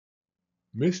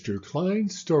Mr.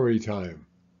 Klein's Story Time.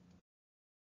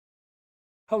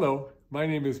 Hello, my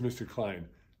name is Mr. Klein.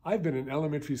 I've been an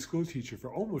elementary school teacher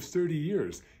for almost 30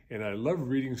 years, and I love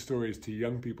reading stories to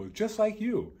young people just like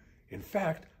you. In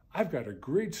fact, I've got a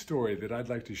great story that I'd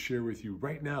like to share with you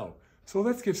right now. So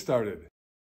let's get started.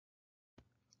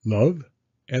 Love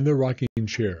and the Rocking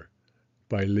Chair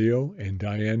by Leo and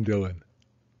Diane Dillon.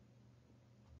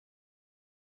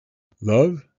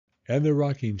 Love and the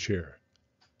Rocking Chair.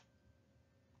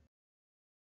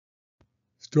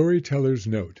 Storyteller's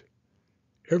Note: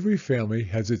 every family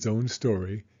has its own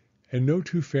story, and no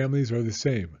two families are the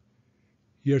same.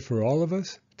 Yet for all of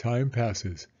us, time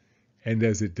passes, and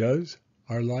as it does,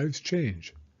 our lives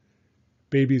change.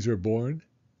 Babies are born,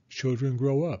 children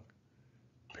grow up,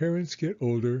 parents get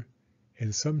older,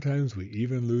 and sometimes we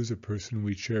even lose a person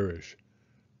we cherish.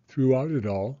 Throughout it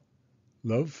all,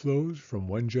 love flows from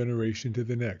one generation to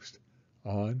the next,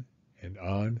 on and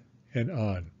on and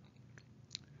on.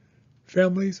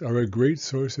 Families are a great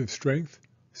source of strength,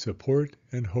 support,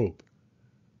 and hope.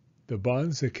 The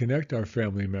bonds that connect our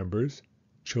family members,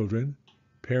 children,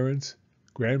 parents,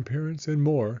 grandparents, and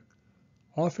more,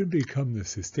 often become the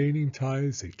sustaining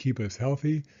ties that keep us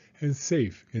healthy and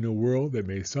safe in a world that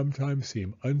may sometimes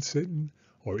seem uncertain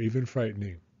or even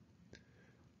frightening.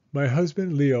 My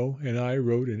husband Leo and I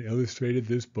wrote and illustrated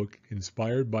this book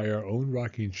inspired by our own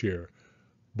rocking chair,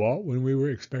 bought when we were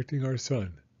expecting our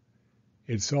son.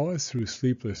 It saw us through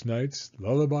sleepless nights,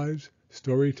 lullabies,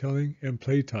 storytelling, and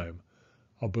playtime,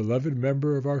 a beloved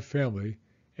member of our family,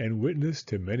 and witness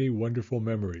to many wonderful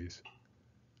memories.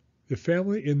 The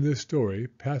family in this story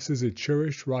passes a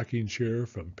cherished rocking chair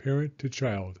from parent to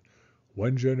child,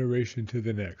 one generation to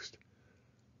the next.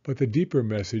 But the deeper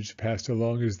message passed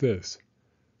along is this: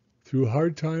 through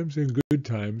hard times and good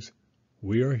times,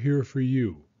 we are here for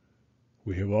you.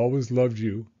 We have always loved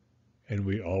you, and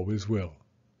we always will.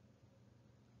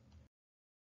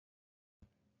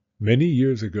 Many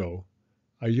years ago,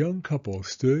 a young couple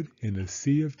stood in a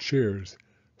sea of chairs,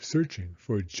 searching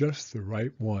for just the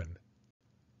right one.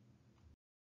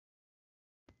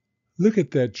 "Look at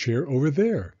that chair over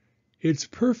there. It's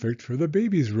perfect for the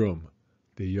baby's room,"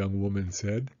 the young woman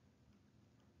said.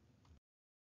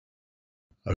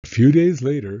 A few days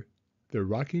later, the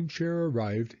rocking chair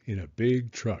arrived in a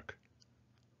big truck.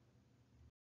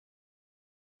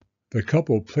 The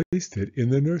couple placed it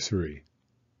in the nursery.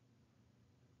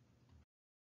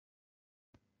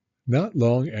 Not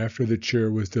long after the chair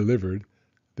was delivered,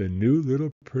 the new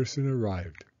little person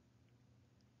arrived.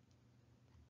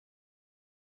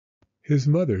 His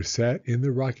mother sat in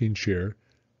the rocking chair,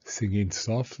 singing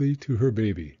softly to her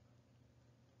baby.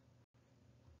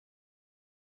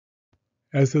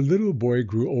 As the little boy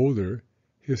grew older,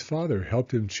 his father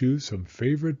helped him choose some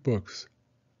favorite books.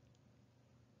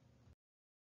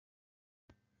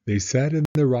 They sat in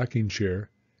the rocking chair,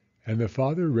 and the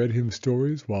father read him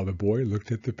stories while the boy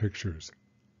looked at the pictures.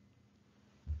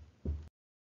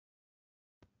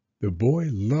 The boy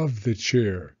loved the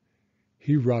chair.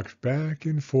 He rocked back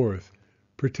and forth,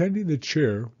 pretending the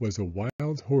chair was a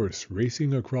wild horse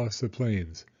racing across the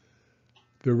plains.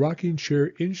 The rocking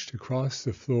chair inched across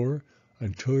the floor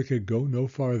until it could go no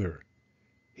farther.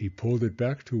 He pulled it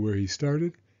back to where he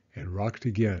started and rocked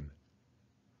again.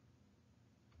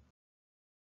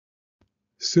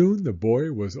 Soon the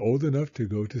boy was old enough to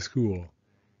go to school.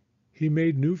 He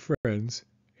made new friends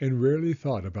and rarely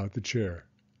thought about the chair.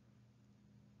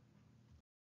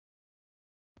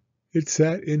 It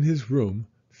sat in his room,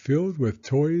 filled with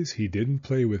toys he didn't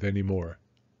play with anymore.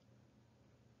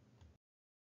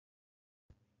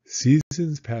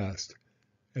 Seasons passed,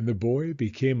 and the boy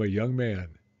became a young man.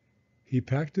 He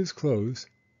packed his clothes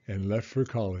and left for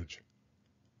college.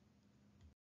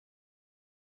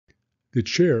 The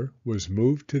chair was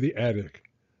moved to the attic.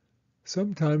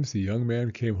 Sometimes the young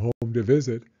man came home to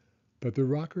visit, but the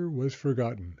rocker was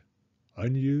forgotten,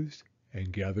 unused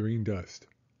and gathering dust.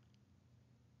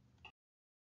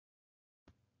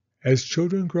 As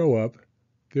children grow up,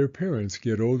 their parents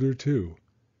get older too.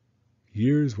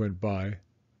 Years went by,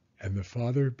 and the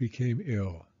father became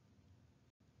ill.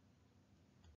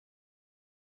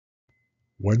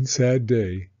 One sad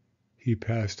day, he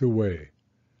passed away.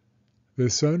 The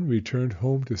son returned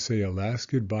home to say a last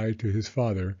goodbye to his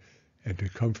father and to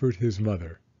comfort his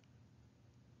mother.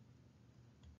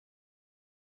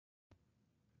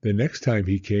 The next time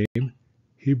he came,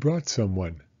 he brought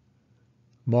someone.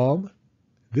 "Mom,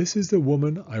 this is the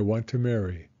woman I want to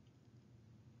marry."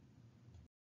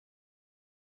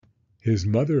 His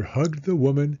mother hugged the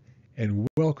woman and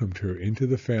welcomed her into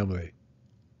the family.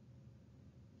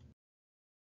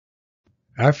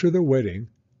 After the wedding,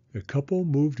 the couple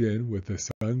moved in with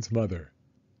the son's mother.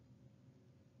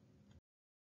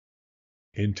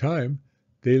 In time,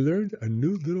 they learned a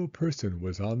new little person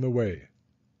was on the way.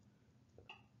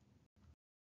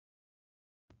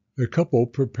 The couple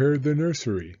prepared the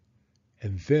nursery,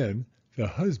 and then the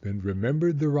husband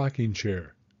remembered the rocking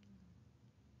chair.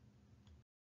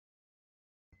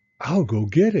 "I'll go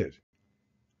get it."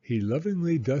 He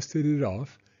lovingly dusted it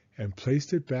off and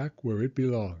placed it back where it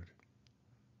belonged.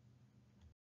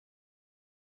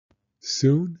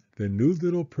 Soon the new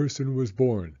little person was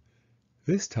born.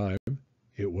 This time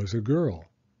it was a girl.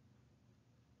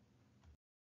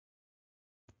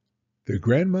 The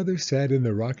grandmother sat in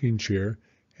the rocking chair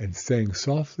and sang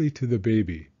softly to the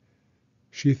baby.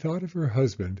 She thought of her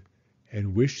husband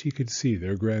and wished he could see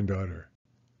their granddaughter.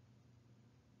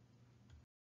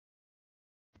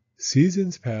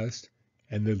 Seasons passed,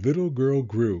 and the little girl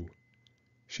grew.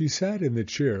 She sat in the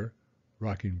chair,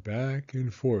 rocking back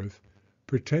and forth,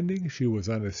 pretending she was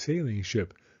on a sailing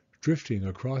ship drifting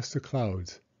across the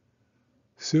clouds.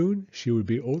 Soon she would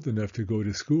be old enough to go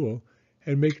to school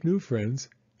and make new friends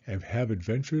and have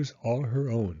adventures all her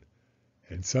own.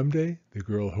 And someday, the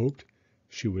girl hoped,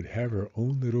 she would have her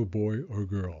own little boy or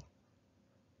girl.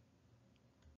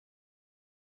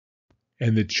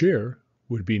 And the chair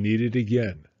would be needed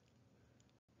again.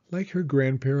 Like her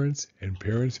grandparents and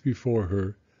parents before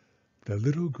her, the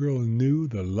little girl knew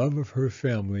the love of her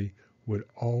family would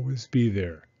always be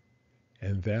there,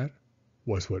 and that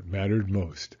was what mattered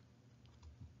most.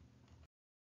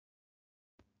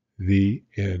 The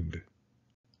end.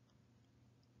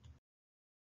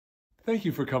 Thank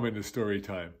you for coming to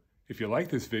Storytime. If you like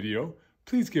this video,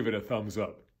 please give it a thumbs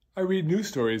up. I read new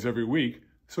stories every week,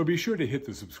 so be sure to hit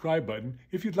the subscribe button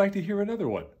if you'd like to hear another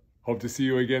one. Hope to see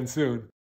you again soon.